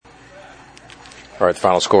All right, the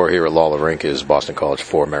final score here at Lawler Rink is Boston College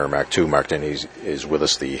 4, Merrimack 2. Mark Denny is with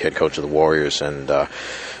us, the head coach of the Warriors. And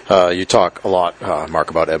you talk a lot,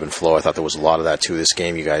 Mark, about ebb and flow. I thought there was a lot of that to this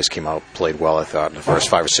game. You guys came out, played well, I thought, in the first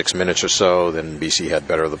 5 or 6 minutes or so. Then BC had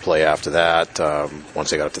better of the play after that.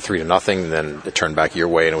 Once they got up to 3-0, then it turned back your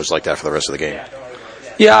way, and it was like that for the rest of the game.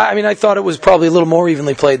 Yeah, I mean, I thought it was probably a little more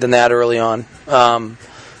evenly played than that early on. I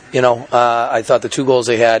thought the 2 goals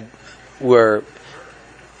they had were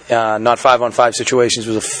not 5-on-5 situations.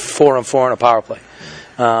 It was a 4-on-4 on a power play.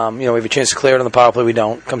 We have a chance to clear it on the power play. We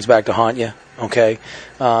don't. Comes back to haunt you. Okay.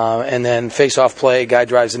 And then face-off play, guy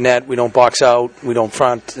drives the net. We don't box out. We don't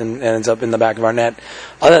front and ends up in the back of our net.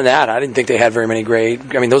 Other than that, I didn't think they had very many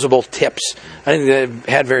those are both tips. I didn't think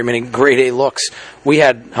they had very many grade A looks. We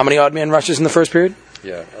had how many odd man rushes in the first period?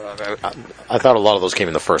 Yeah, I thought a lot of those came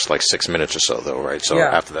in the first 6 minutes or so, though, right? So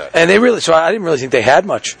after that, and I didn't really think they had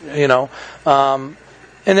much,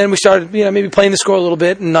 And then we started, maybe playing the score a little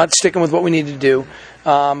bit and not sticking with what we needed to do.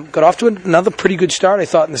 Got off to another pretty good start, I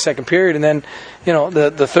thought, in the second period, and then,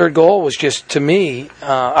 the third goal was just, to me,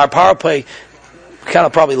 our power play kind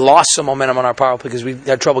of probably lost some momentum on our power play because we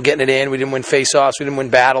had trouble getting it in. We didn't win face-offs, we didn't win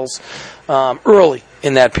battles early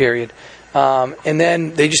in that period. And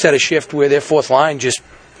then they just had a shift where their fourth line just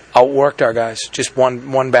outworked our guys, just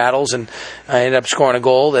won battles, and I ended up scoring a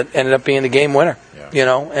goal that ended up being the game winner.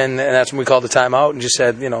 Yeah. And that's when we called the timeout and just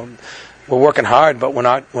said, we're working hard, but we're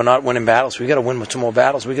not winning battles. We got to win with some more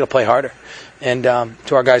battles. We got to play harder. And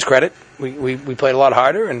to our guys' credit, we played a lot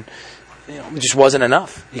harder, and it just wasn't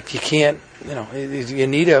enough. You can't, you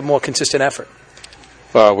need a more consistent effort.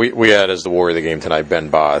 We had, as the warrior of the game tonight, Ben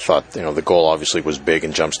Ba. I thought, the goal obviously was big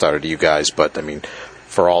and jump-started to you guys, but, I mean,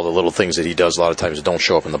 for all the little things that he does, a lot of times that don't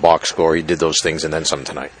show up in the box score, he did those things and then some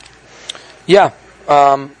tonight. Yeah.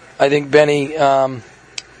 I think Benny,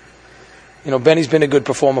 Benny's been a good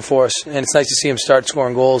performer for us, and it's nice to see him start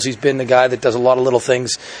scoring goals. He's been the guy that does a lot of little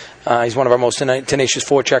things. He's one of our most tenacious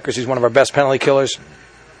forecheckers. He's one of our best penalty killers.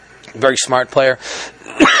 Very smart player.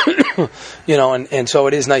 And so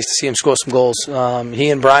it is nice to see him score some goals. He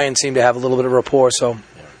and Brian seem to have a little bit of rapport, so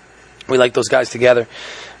we like those guys together.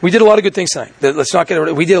 We did a lot of good things tonight. Let's not get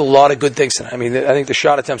it. We did a lot of good things tonight. I mean, I think the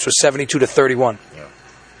shot attempts were 72-31. Yeah.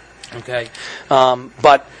 Okay,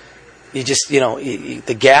 but you just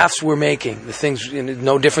the gaffes we're making, the things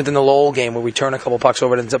no different than the Lowell game where we turn a couple pucks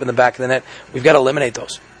over and it ends up in the back of the net. We've got to eliminate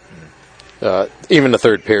those. Even the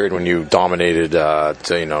third period when you dominated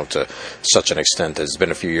to such an extent, it's been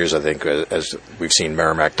a few years, I think, as we've seen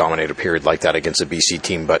Merrimack dominate a period like that against a BC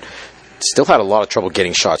team, but still had a lot of trouble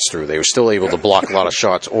getting shots through. They were still able to block a lot of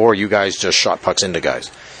shots, or you guys just shot pucks into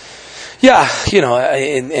guys. Yeah,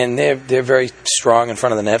 and they're very strong in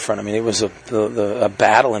front of the net front. I mean, it was a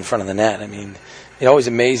battle in front of the net. I mean, it always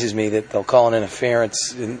amazes me that they'll call an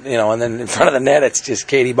interference, and then in front of the net, it's just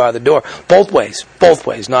Katie bar the door. Both ways,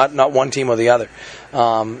 not one team or the other.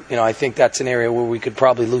 I think that's an area where we could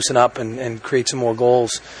probably loosen up and create some more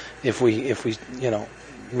goals if we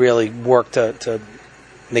really work to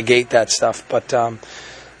negate that stuff. But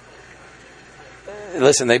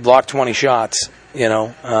listen, they blocked 20 shots. We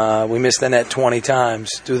missed the net 20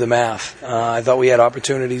 times. Do the math. I thought we had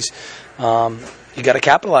opportunities. You got to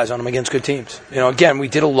capitalize on them against good teams. Again, we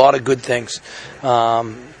did a lot of good things.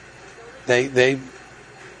 They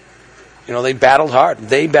battled hard.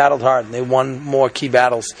 They won more key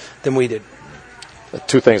battles than we did.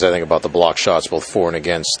 Two things I think about the block shots, both for and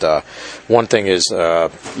against. One thing is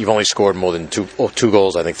you've only scored more than two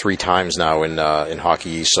goals, I think, 3 times now in Hockey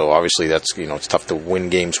East. So obviously that's it's tough to win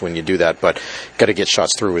games when you do that, but got to get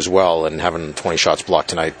shots through as well. And having 20 shots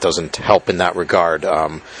blocked tonight doesn't help in that regard.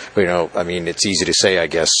 It's easy to say, I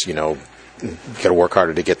guess. You got to work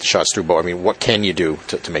harder to get the shots through. But I mean, what can you do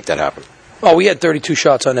to make that happen? Well, we had 32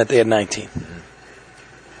 shots on net. They had 19.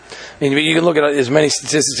 I mean, you can look at as many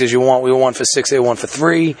statistics as you want. We were 1 for 6. They were 1 for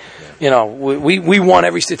 3. Yeah. We won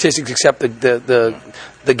every statistic except the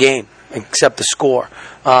game, except the score.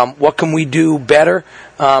 What can we do better?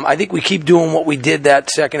 I think we keep doing what we did that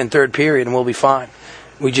second and third period, and we'll be fine.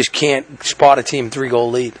 We just can't spot a team 3-goal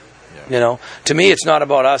lead. Yeah. To me, it's not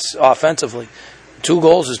about us offensively. 2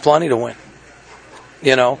 goals is plenty to win.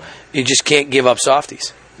 You just can't give up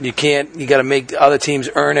softies. You can't. You got to make other teams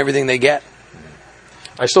earn everything they get.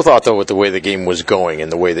 I still thought, though, with the way the game was going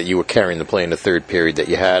and the way that you were carrying the play in the third period, that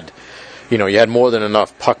you had more than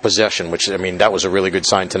enough puck possession, which, I mean, that was a really good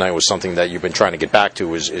sign tonight, was something that you've been trying to get back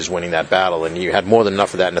to, is winning that battle. And you had more than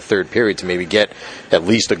enough of that in the third period to maybe get at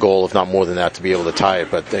least a goal, if not more than that, to be able to tie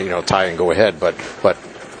it, but, tie and go ahead. But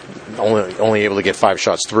only able to get 5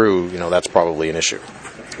 shots through, that's probably an issue.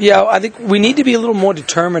 Yeah, I think we need to be a little more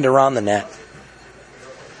determined around the net.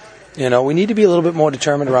 We need to be a little bit more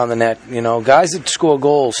determined around the net. Guys that score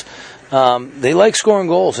goals, they like scoring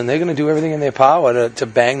goals, and they're going to do everything in their power to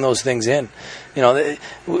bang those things in.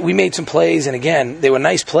 We made some plays, and again, they were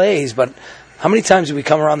nice plays, but how many times did we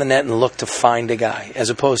come around the net and look to find a guy, as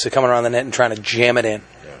opposed to coming around the net and trying to jam it in?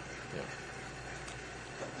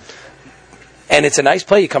 And it's a nice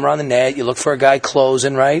play. You come around the net, you look for a guy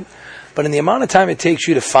closing, right? But in the amount of time it takes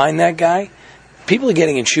you to find that guy, people are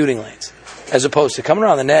getting in shooting lanes, as opposed to coming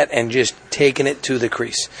around the net and just taking it to the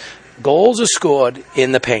crease. Goals are scored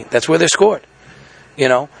in the paint. That's where they're scored. 2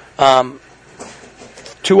 out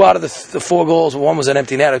of the 4 goals, one was an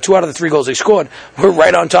empty net, or 2 out of the 3 goals they scored were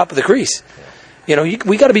right on top of the crease.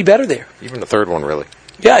 We got to be better there. Even the third one, really.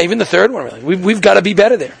 Yeah, even the third one, really. We've got to be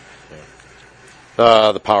better there.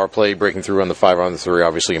 The power play, breaking through on the 5-on-3,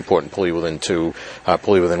 obviously important. Pulley within 2,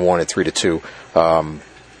 pulley within 1 at 3-2.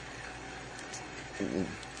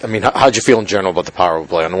 How'd you feel in general about the power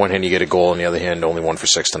play? On the one hand, you get a goal. On the other hand, only 1 for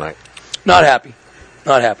 6 tonight. Not happy.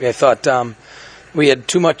 I thought we had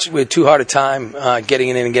too hard a time getting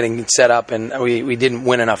in and getting set up, and we didn't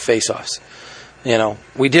win enough face-offs.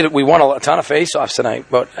 We won a ton of face-offs tonight,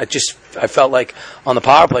 but I felt like on the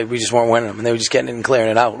power play we just weren't winning them, and they were just getting it and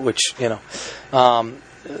clearing it out, which,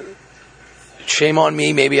 shame on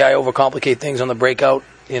me. Maybe I overcomplicate things on the breakout,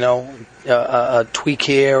 a tweak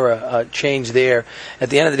here, or a change there. At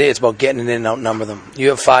the end of the day, it's about getting it in and outnumber them. You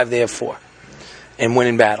have 5, they have 4, and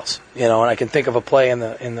winning battles. And I can think of a play in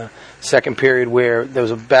the second period where there was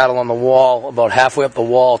a battle on the wall, about halfway up the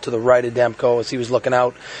wall to the right of Demko as he was looking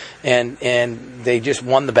out, and they just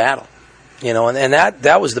won the battle. And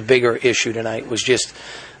that was the bigger issue tonight, was just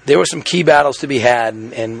there were some key battles to be had,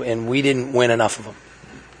 and we didn't win enough of them.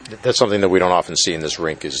 That's something that we don't often see in this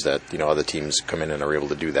rink, is that other teams come in and are able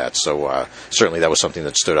to do that. So certainly that was something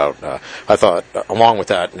that stood out. I thought, along with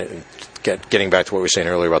that, getting back to what we were saying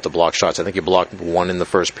earlier about the block shots, I think you blocked 1 in the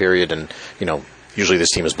first period, and usually this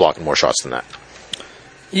team is blocking more shots than that.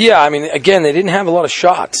 Yeah, again, they didn't have a lot of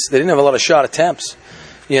shots. They didn't have a lot of shot attempts.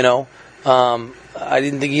 I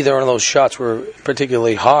didn't think either one of those shots were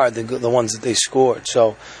particularly hard, the ones that they scored.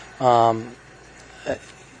 So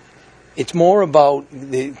it's more about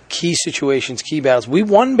the key situations, key battles. We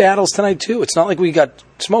won battles tonight, too. It's not like we got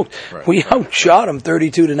smoked. Right. We outshot them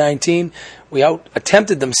 32-19. We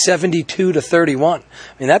out-attempted them 72-31.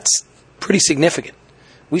 That's pretty significant.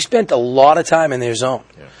 We spent a lot of time in their zone.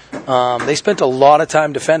 Yeah. They spent a lot of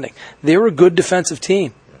time defending. They're a good defensive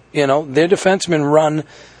team. Their defensemen run,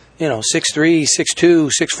 6'3", 6'2",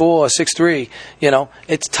 6'4", 6'3".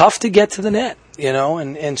 It's tough to get to the net.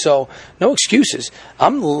 And so no excuses.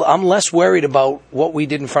 I'm less worried about what we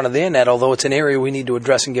did in front of their net, although it's an area we need to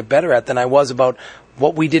address and get better at, than I was about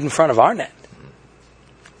what we did in front of our net.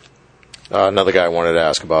 Another guy I wanted to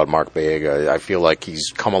ask about, Mark Biega. I feel like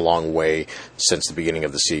he's come a long way since the beginning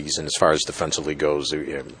of the season as far as defensively goes.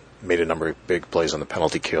 He made a number of big plays on the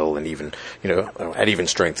penalty kill, and even at even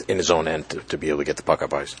strength in his own end to be able to get the puck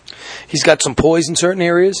up ice. He's got some poise in certain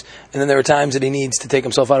areas, and then there are times that he needs to take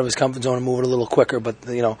himself out of his comfort zone and move it a little quicker. But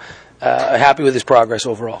happy with his progress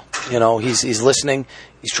overall. He's listening.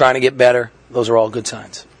 He's trying to get better. Those are all good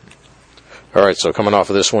signs. All right, so coming off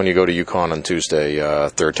of this one, you go to UConn on Tuesday,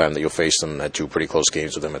 third time that you'll face them. Had 2 pretty close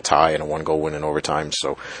games with them, a tie and a 1-goal win in overtime.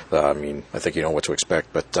 So, I think you know what to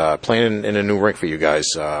expect. But playing in a new rink for you guys,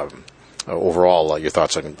 overall, your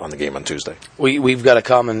thoughts on the game on Tuesday? We've got to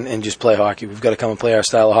come and just play hockey. We've got to come and play our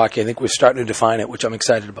style of hockey. I think we're starting to define it, which I'm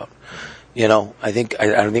excited about. I don't think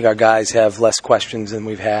our guys have less questions than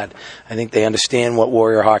we've had. I think they understand what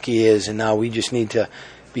Warrior hockey is, and now we just need to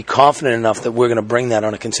be confident enough that we're going to bring that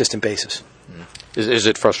on a consistent basis. Is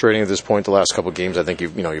it frustrating at this point, the last couple of games? I think you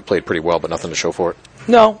played pretty well, but nothing to show for it.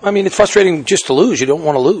 No, it's frustrating just to lose. You don't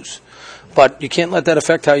want to lose. But you can't let that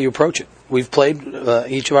affect how you approach it. We've played,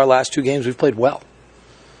 each of our last 2 games, we've played well.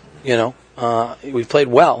 We've played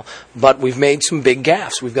well, but we've made some big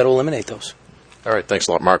gaffes. We've got to eliminate those. All right, thanks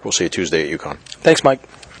a lot, Mark. We'll see you Tuesday at UConn. Thanks, Mike.